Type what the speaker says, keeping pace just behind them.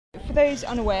for those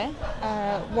unaware,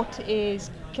 what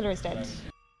is Killer is Dead?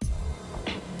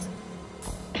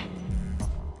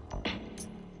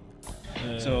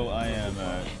 So I am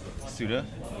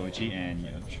Suda51, and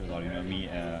I'm sure a lot of you know me.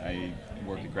 I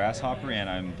work at Grasshopper, and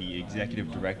I'm the executive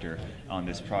director on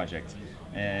this project.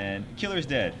 And Killer's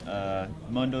Dead.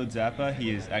 Mundo Zappa,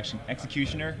 he is actually an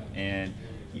executioner, and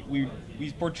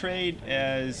he's portrayed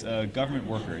as a government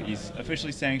worker. He's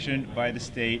officially sanctioned by the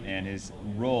state, and his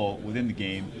role within the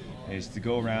game is to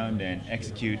go around and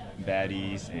execute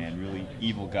baddies and really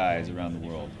evil guys around the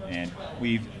world. And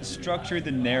we've structured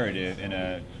the narrative in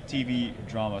a TV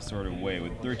drama sort of way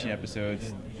with 13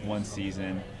 episodes, one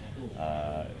season,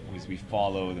 as we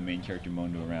follow the main character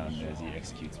Mundo around as he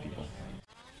executes people.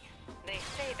 They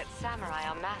say that samurai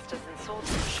are masters in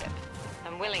swordsmanship.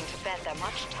 I'm willing to bet they're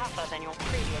much tougher than your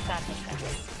previous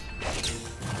adversaries.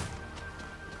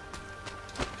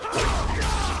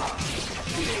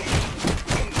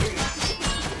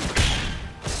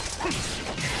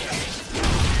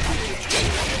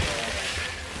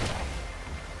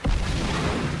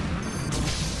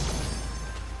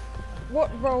 What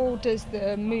role does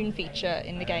the moon feature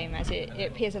in the game, as it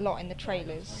appears a lot in the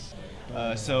trailers?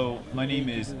 So my name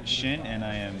is Shin, and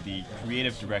I am the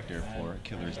creative director for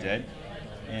Killer's Dead.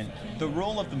 And the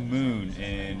role of the moon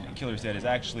in Killer's Dead is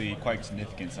actually quite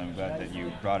significant, so I'm glad that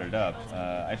you brought it up.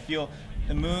 I feel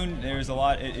the moon, there's a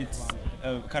lot, it's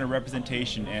a kind of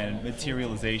representation and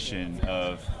materialization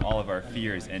of all of our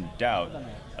fears and doubt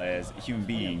as human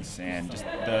beings, and just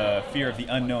the fear of the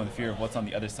unknown, the fear of what's on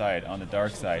the other side, on the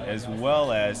dark side, as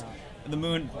well as the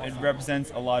moon. It represents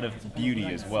a lot of beauty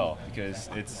as well, because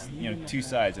it's, you know, two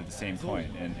sides of the same coin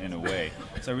in a way.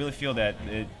 So I really feel that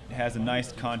it has a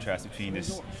nice contrast between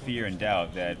this fear and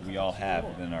doubt that we all have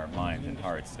within our minds and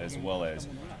hearts, as well as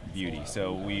beauty.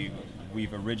 So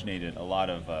we've originated a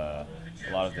lot of the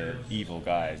evil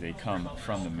guys. They come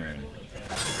from the moon.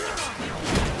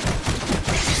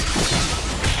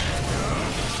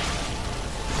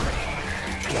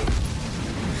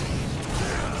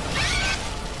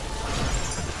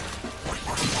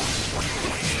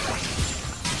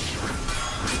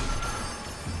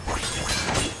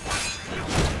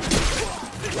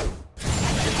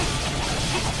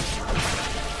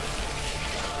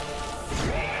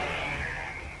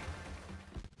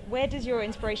 Where does your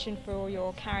inspiration for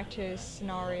your characters,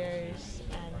 scenarios,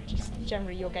 and just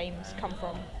generally your games come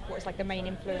from? What is like the main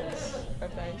influence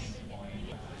of those?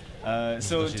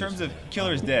 So in terms of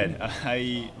Killer's Dead,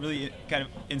 I really kind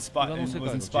of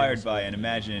was inspired by and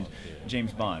imagined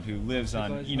James Bond, who lives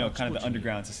on, you know, kind of the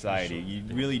underground society. You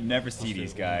really never see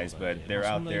these guys, but they're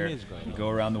out there. They go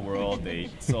around the world. They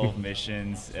solve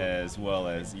missions, as well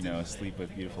as, you know, sleep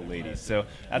with beautiful ladies. So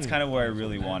that's kind of where I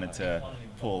really wanted to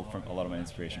pull from a lot of my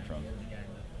inspiration from.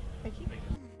 Thank you.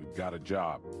 We've got a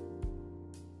job.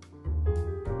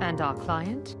 And our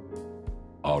client?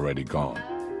 Already gone.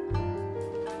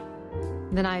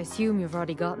 Then I assume you've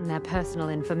already gotten their personal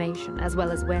information, as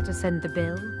well as where to send the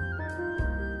bill?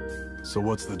 So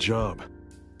what's the job?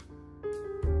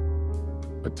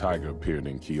 A tiger appeared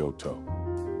in Kyoto.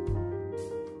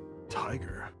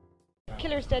 Tiger?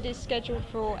 Killer's Dead is scheduled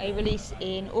for a release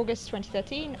in August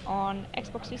 2013 on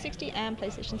Xbox 360 and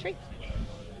PlayStation 3.